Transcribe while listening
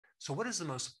So what is the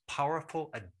most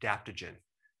powerful adaptogen?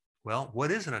 Well,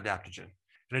 what is an adaptogen?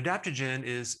 An adaptogen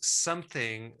is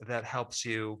something that helps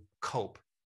you cope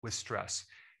with stress.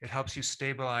 It helps you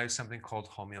stabilize something called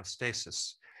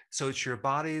homeostasis. So it's your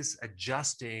body's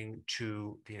adjusting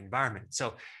to the environment.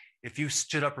 So if you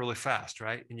stood up really fast,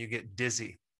 right, and you get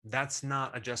dizzy, that's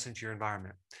not adjusting to your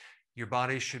environment. Your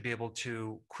body should be able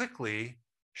to quickly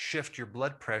shift your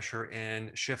blood pressure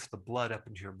and shift the blood up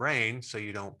into your brain so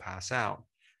you don't pass out.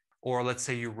 Or let's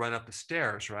say you run up the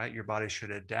stairs, right? Your body should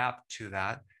adapt to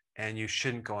that and you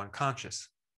shouldn't go unconscious.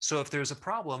 So if there's a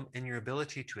problem in your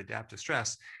ability to adapt to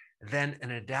stress, then an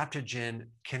adaptogen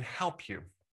can help you.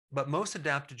 But most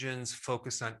adaptogens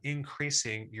focus on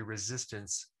increasing your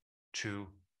resistance to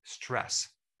stress.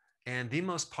 And the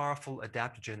most powerful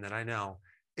adaptogen that I know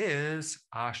is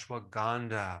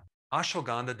ashwagandha.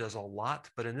 Ashwagandha does a lot,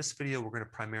 but in this video, we're going to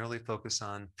primarily focus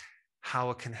on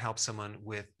how it can help someone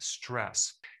with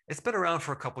stress. It's been around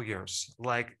for a couple years,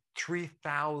 like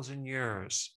 3,000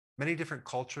 years. Many different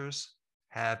cultures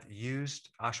have used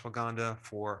ashwagandha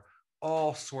for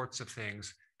all sorts of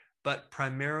things, but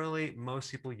primarily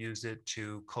most people use it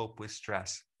to cope with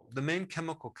stress. The main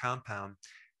chemical compound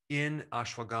in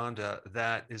ashwagandha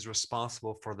that is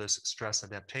responsible for this stress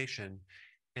adaptation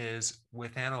is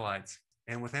withanolides.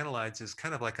 And withanolides is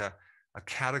kind of like a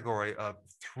category of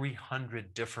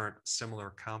 300 different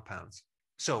similar compounds.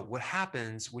 So what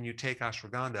happens when you take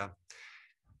ashwagandha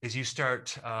is you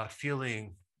start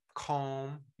feeling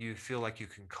calm, you feel like you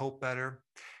can cope better.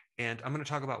 And I'm going to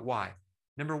talk about why.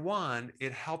 Number one,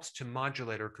 it helps to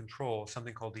modulate or control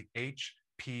something called the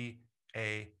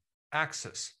HPA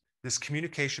axis, this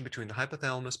communication between the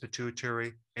hypothalamus,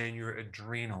 pituitary, and your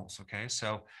adrenals. Okay,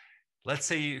 so let's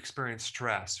say you experience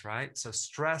stress, right? So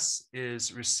stress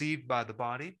is received by the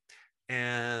body,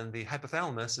 and the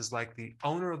hypothalamus is like the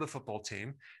owner of the football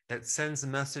team that sends the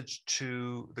message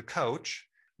to the coach,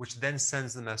 which then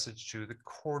sends the message to the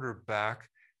quarterback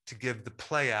to give the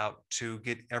play out to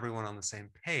get everyone on the same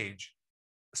page.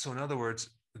 So in other words,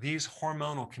 these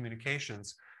hormonal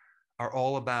communications are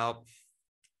all about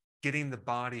getting the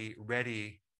body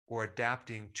ready or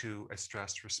adapting to a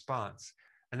stress response.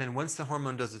 And then once the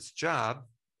hormone does its job,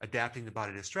 adapting the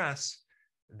body to stress,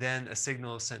 then a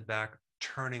signal is sent back,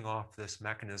 turning off this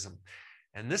mechanism.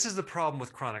 And this is the problem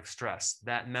with chronic stress.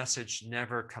 That message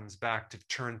never comes back to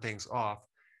turn things off.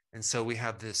 And so we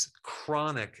have this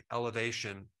chronic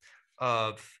elevation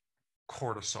of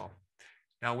cortisol.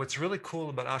 Now, what's really cool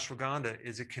about ashwagandha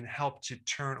is it can help to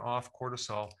turn off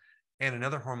cortisol and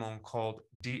another hormone called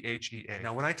DHEA.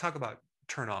 Now, when I talk about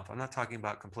turn off, I'm not talking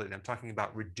about completely, I'm talking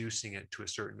about reducing it to a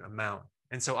certain amount.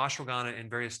 And so ashwagandha in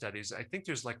various studies, I think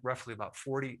there's like roughly about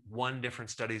 41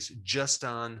 different studies just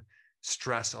on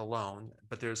stress alone,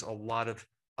 but there's a lot of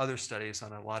other studies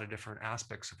on a lot of different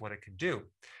aspects of what it can do.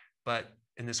 But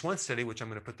in this one study, which I'm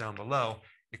going to put down below,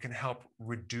 it can help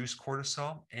reduce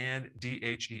cortisol and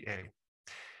DHEA.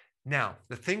 Now,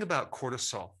 the thing about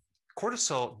cortisol,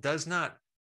 cortisol does not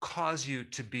cause you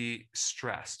to be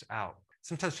stressed out.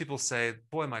 Sometimes people say,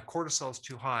 boy, my cortisol is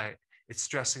too high, it's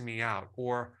stressing me out,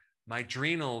 or my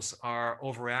adrenals are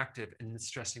overactive and it's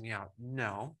stressing me out.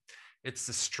 No, it's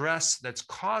the stress that's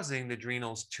causing the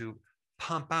adrenals to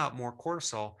pump out more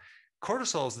cortisol.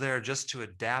 Cortisol is there just to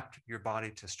adapt your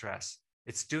body to stress.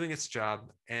 It's doing its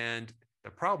job. And the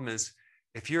problem is,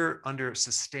 if you're under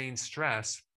sustained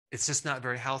stress, it's just not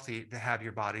very healthy to have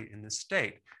your body in this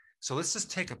state. So let's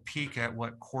just take a peek at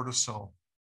what cortisol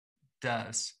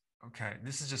does. Okay,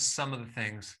 this is just some of the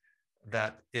things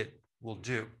that it will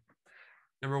do.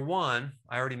 Number one,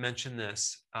 I already mentioned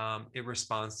this, it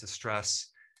responds to stress.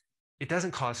 It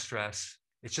doesn't cause stress.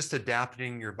 It's just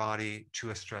adapting your body to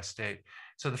a stress state.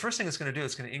 So the first thing it's going to do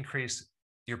is going to increase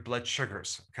your blood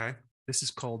sugars, okay? This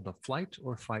is called the flight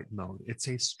or fight mode. It's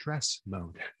a stress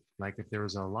mode. Like if there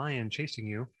was a lion chasing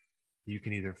you, you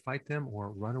can either fight them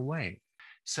or run away.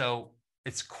 So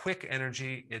it's quick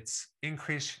energy, it's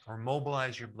increase or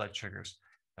mobilize your blood sugars.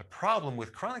 The problem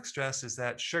with chronic stress is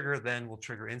that sugar then will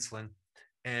trigger insulin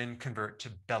and convert to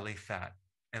belly fat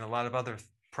and a lot of other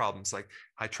problems like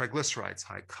high triglycerides,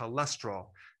 high cholesterol,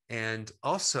 and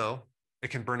also it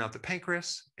can burn out the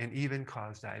pancreas and even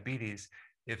cause diabetes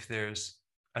if there's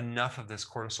enough of this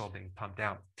cortisol being pumped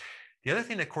out. The other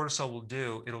thing that cortisol will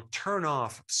do, it'll turn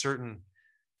off certain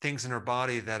things in our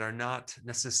body that are not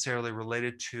necessarily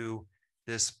related to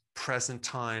this present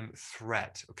time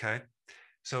threat, okay?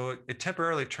 So it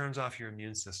temporarily turns off your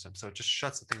immune system. So it just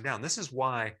shuts the thing down. This is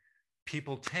why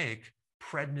people take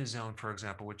prednisone, for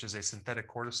example, which is a synthetic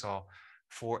cortisol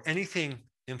for anything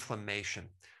inflammation,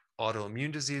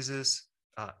 autoimmune diseases,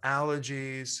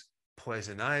 allergies,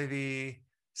 poison ivy,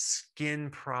 skin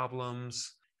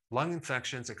problems, lung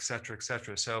infections, et cetera, et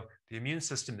cetera. So the immune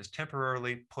system is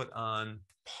temporarily put on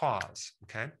pause,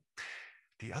 okay?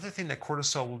 The other thing that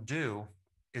cortisol will do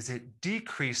is it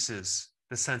decreases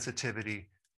the sensitivity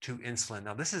to insulin.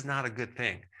 Now, this is not a good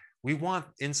thing. We want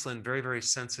insulin very, very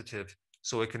sensitive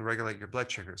so it can regulate your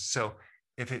blood sugars. So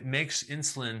if it makes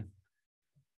insulin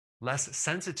less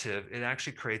sensitive, it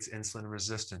actually creates insulin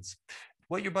resistance.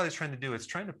 What your body's trying to do is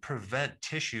trying to prevent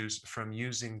tissues from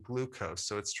using glucose.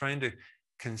 So it's trying to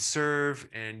conserve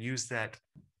and use that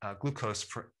glucose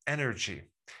for energy.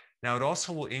 Now, it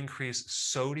also will increase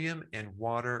sodium and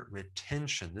water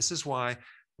retention. This is why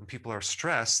when people are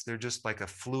stressed, they're just like a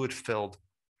fluid-filled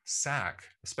sack,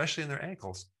 especially in their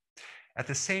ankles. At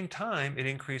the same time, it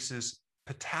increases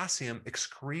potassium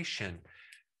excretion.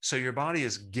 So your body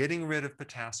is getting rid of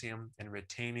potassium and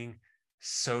retaining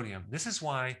sodium. This is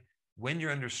why when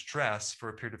you're under stress for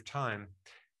a period of time,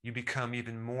 you become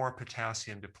even more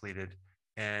potassium depleted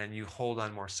and you hold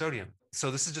on more sodium.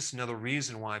 So this is just another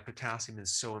reason why potassium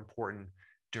is so important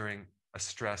during a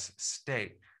stress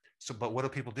state. So, but what do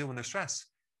people do when they're stressed?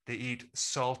 They eat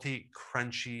salty,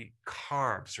 crunchy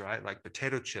carbs, right? Like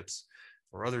potato chips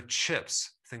or other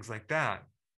chips, things like that.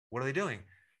 What are they doing?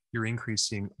 You're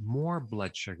increasing more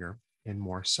blood sugar and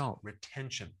more salt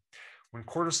retention. When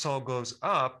cortisol goes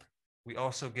up, we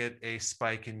also get a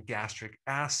spike in gastric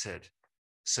acid.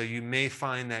 So you may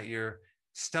find that your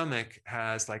stomach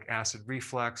has like acid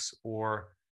reflux or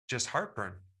just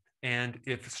heartburn. And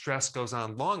if stress goes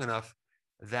on long enough,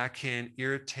 that can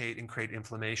irritate and create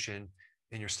inflammation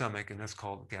in your stomach, and that's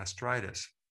called gastritis.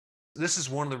 This is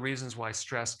one of the reasons why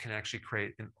stress can actually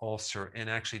create an ulcer and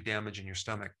actually damage in your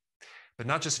stomach. But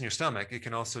not just in your stomach, it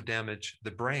can also damage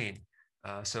the brain.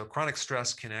 So chronic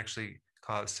stress can actually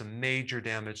cause some major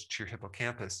damage to your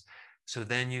hippocampus. So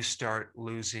then you start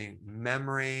losing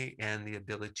memory and the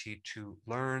ability to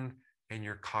learn and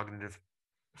your cognitive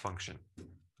function.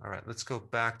 All right, let's go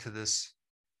back to this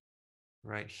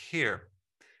right here.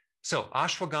 So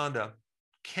ashwagandha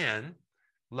can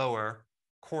lower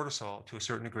cortisol to a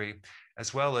certain degree,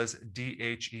 as well as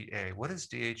DHEA. What is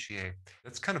DHEA?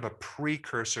 It's kind of a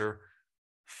precursor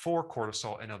for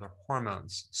cortisol and other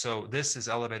hormones. So this is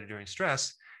elevated during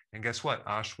stress. And guess what?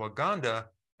 Ashwagandha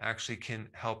actually can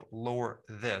help lower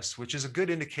this, which is a good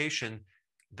indication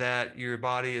that your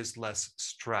body is less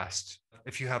stressed.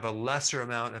 If you have a lesser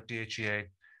amount of DHEA,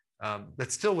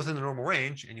 that's still within the normal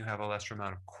range, and you have a lesser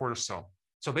amount of cortisol.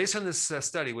 So based on this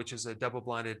study, which is a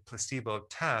double-blinded placebo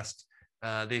test,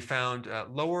 they found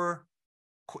lower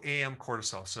AM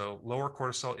cortisol, so lower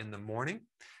cortisol in the morning.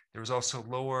 There was also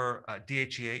lower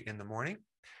DHEA in the morning.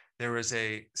 There was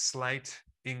a slight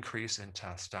increase in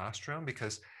testosterone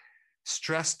because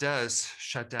stress does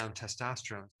shut down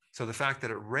testosterone. So the fact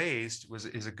that it raised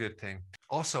is a good thing.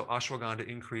 Also, ashwagandha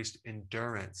increased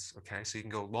endurance, okay? So you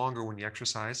can go longer when you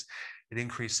exercise. It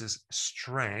increases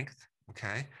strength,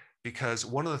 okay? Because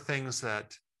one of the things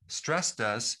that stress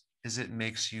does is it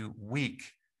makes you weak.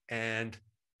 And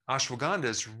ashwagandha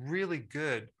is really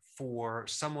good for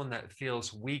someone that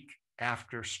feels weak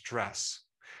after stress.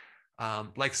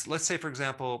 Like, let's say, for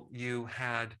example, you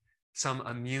had some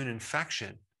immune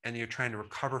infection and you're trying to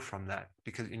recover from that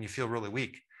and you feel really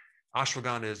weak.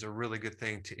 Ashwagandha is a really good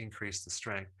thing to increase the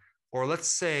strength. Or let's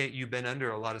say you've been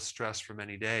under a lot of stress for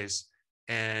many days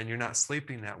and you're not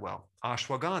sleeping that well.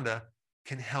 Ashwagandha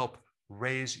can help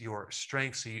raise your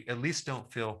strength so you at least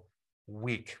don't feel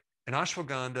weak. And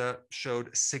ashwagandha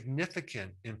showed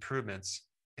significant improvements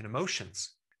in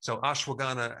emotions. So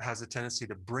ashwagandha has a tendency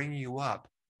to bring you up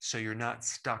so you're not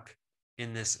stuck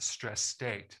in this stress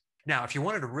state. Now, if you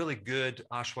wanted a really good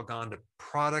ashwagandha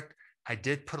product, I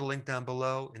did put a link down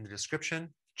below in the description.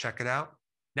 Check it out.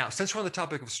 Now, since we're on the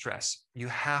topic of stress, you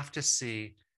have to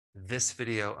see this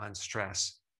video on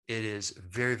stress. It is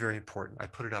very, very important. I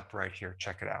put it up right here.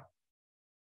 Check it out.